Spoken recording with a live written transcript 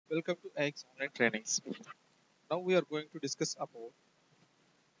Welcome to AX Online Trainings. Now we are going to discuss about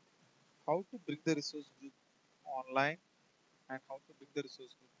how to bring the resource group online and how to bring the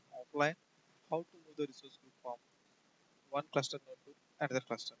resource group offline, how to move the resource group from one cluster node to another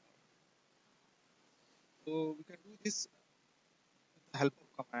cluster node. So we can do this with the help of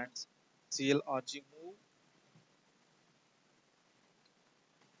commands clRGmove,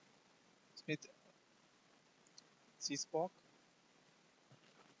 Smith cspoc,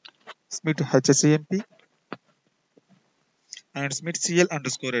 Smith Hacmp, and Smith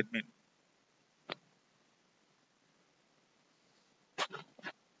cl_admin.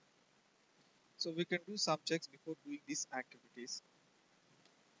 So we can do some checks before doing these activities.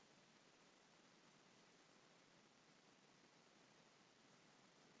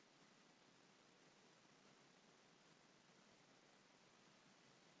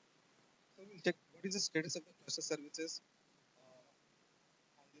 So we'll check what is the status of the cluster services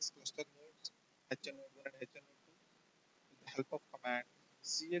on these cluster nodes HN_node 1 and HN_node 2 with the help of command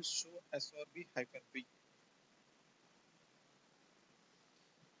cl show srv-v.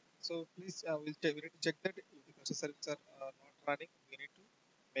 So please we need to check that if the cluster services are not running, we need to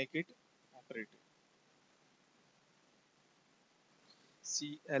make it operative.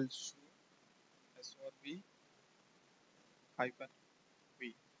 Cl show srv-v.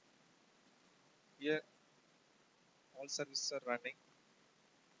 Here all services are running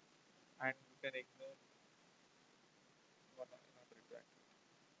and we can ignore one inoperative activity.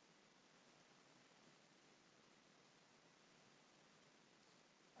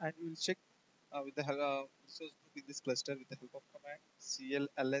 And we will check with the resource group in this cluster with the help of command cl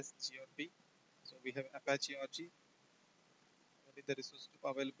ls_grp. So we have Apache RG, only the resource group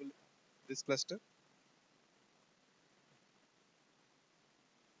available in this cluster.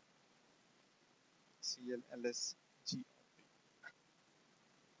 cl ls_grp.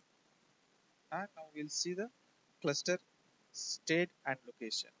 And now we'll see the cluster state and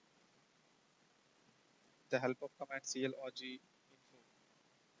location. The help of command clRG info.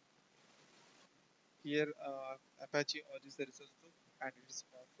 Here Apache RG is the resource group and it is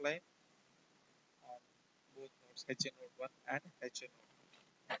offline on both nodes HN_node 1 and HN_node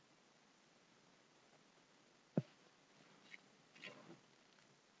 2.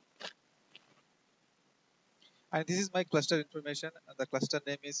 And this is my cluster information. And the cluster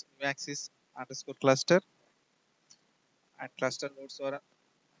name is new_access_cluster and cluster nodes are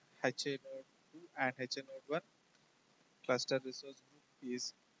HA_node 2 and HA_node 1. Cluster resource group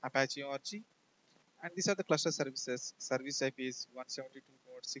is Apache RG. And these are the cluster services. Service IP is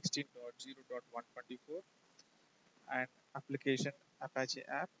 172.16.0.124 and application Apache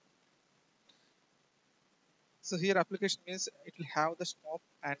app. So here application means it will have the stop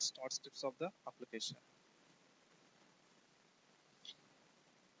and start steps of the application.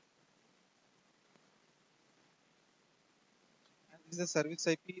 And this is the service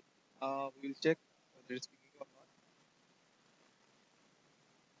IP. We will check whether it's picking or not.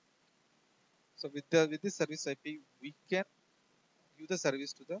 So with this service IP, we can give the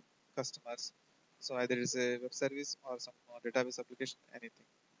service to the customers. So either it's a web service or some database application, anything.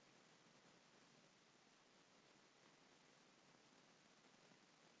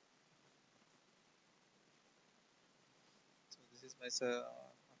 So this is my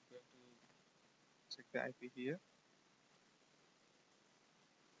I'm going to check the IP here.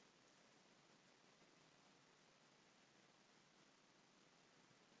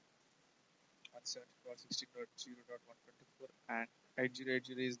 On 70.16.0.124 and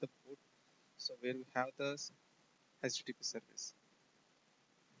 8080 is the port. So where we have the HTTP service.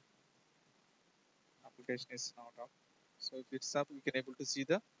 Application is not up. So if it's up, we can able to see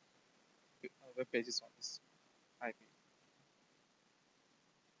the web pages on this IP.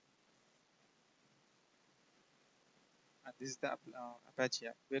 And this is the Apache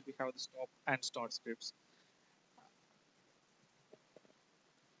app where we have the stop and start scripts.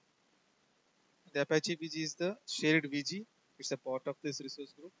 The Apache VG is the shared VG. It's a part of this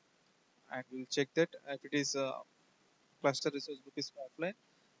resource group, and we'll check that if it is a cluster resource group is offline,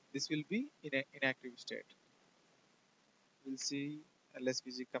 this will be in an inactive state. We'll see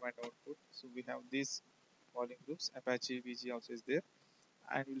lsvg command output. So we have these calling groups. Apache VG also is there,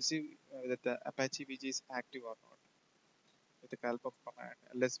 and we'll see that the Apache VG is active or not with the help of command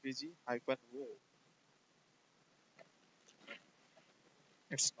lsvg-o.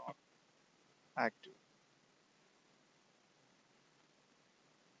 It's not active.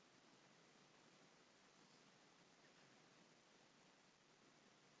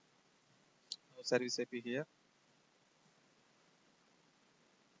 No service IP here.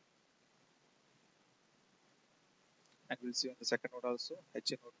 And we'll see on the second node also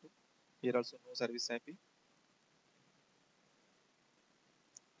HN_node 2. Here also no service IP,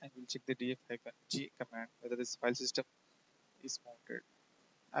 and we'll check the df-g command whether this file system is mounted.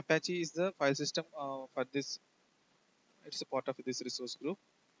 Apache is the file system for this. It's a part of this resource group.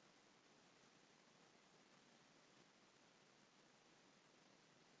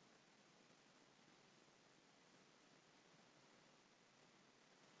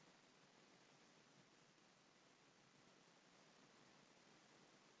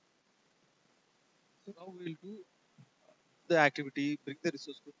 So now we will do the activity bring the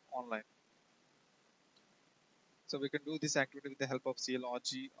resource group online. So we can do this activity with the help of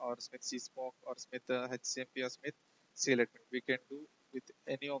clRG or Smith cspoc or Smith Hcmp or Smith clRGmove. We can do with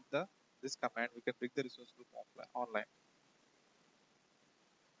any of the this command. We can bring the resource group online.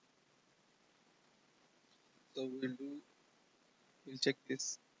 So we'll check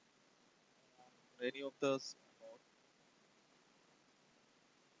this on any of the node.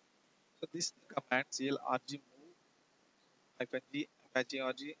 So this command clRGmove hyphen g apache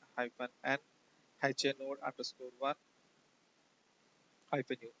rg hyphen n node underscore one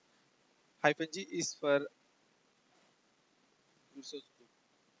hyphen u. Hyphen g is for resource group,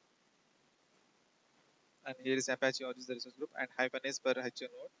 and here is apache rg is the resource group, and hyphen s per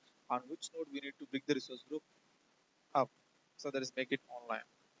node, on which node we need to bring the resource group up. So that is make it online.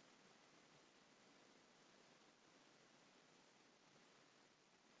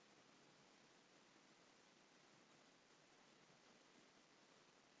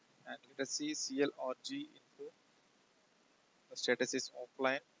 And let us see clRG info. The status is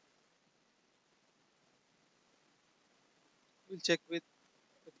offline. We'll check with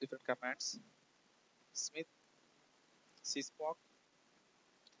different commands. Smith cspoc.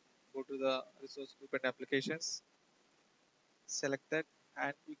 Go to the resource group and applications. Select that,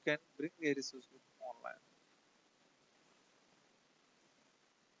 and we can bring a resource group online.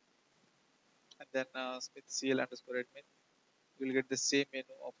 And then Smith cl underscore admin. We'll get the same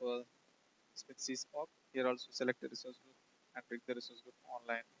menu of Smith cspoc. Here also select the resource group and bring the resource group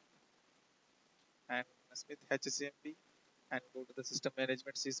online. And Smith Hcmp, and go to the system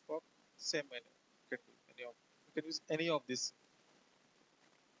management cspoc. Same menu. You can do any of. You can use any of these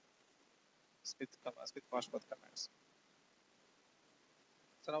Smith fastpath commands.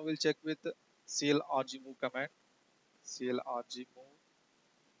 So now we'll check with clRGmove command. clRGmove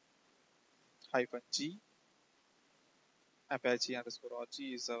hyphen g apache underscore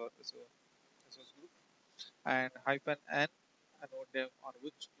rg is our resource group, and hyphen n a node name on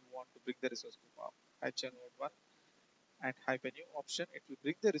which you want to bring the resource group up. node 1 and hyphen u option, it will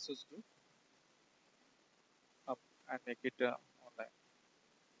bring the resource group up and make it online.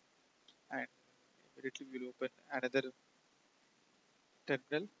 And immediately we will open another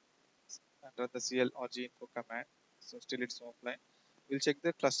terminal and run the clRG info command. So still it's offline. We'll check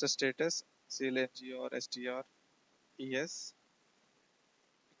the cluster status clng or str es.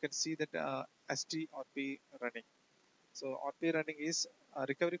 You can see that strp running. So RP running is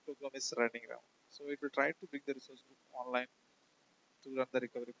recovery program is running now. So it will try to bring the resource group online to run the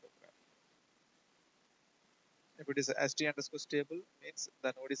recovery program. If it is a st underscore stable, means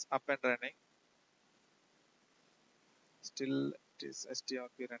the node is up and running. Still it is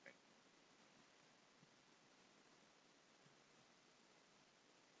strp running.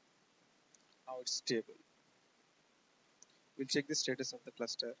 Now it's stable. We'll check the status of the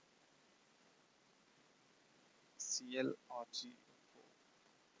cluster. clRG info.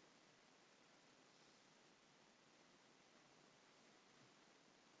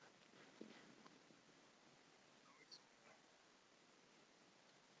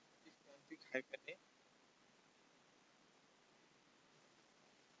 If config hyphen a,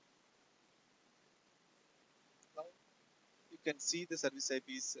 now you can see the service IP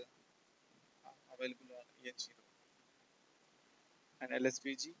is available on ENG node. And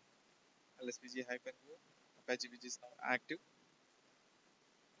lsvg hyphen o, Apache which is now active,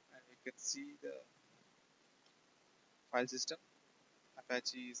 and you can see the file system.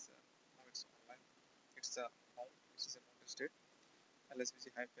 Apache is now it's online. It's a mount, which is a mounted state.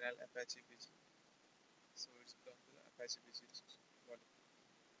 lsvg hyphen l Apache vg. So it's belong to the Apache vg resource volume.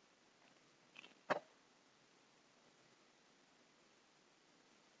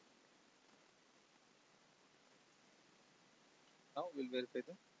 Now we'll verify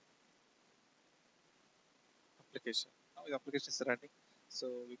the application. Now the application is running, so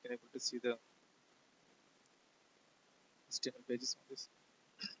we can able to see the HTML pages on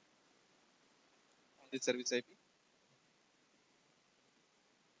this service IP.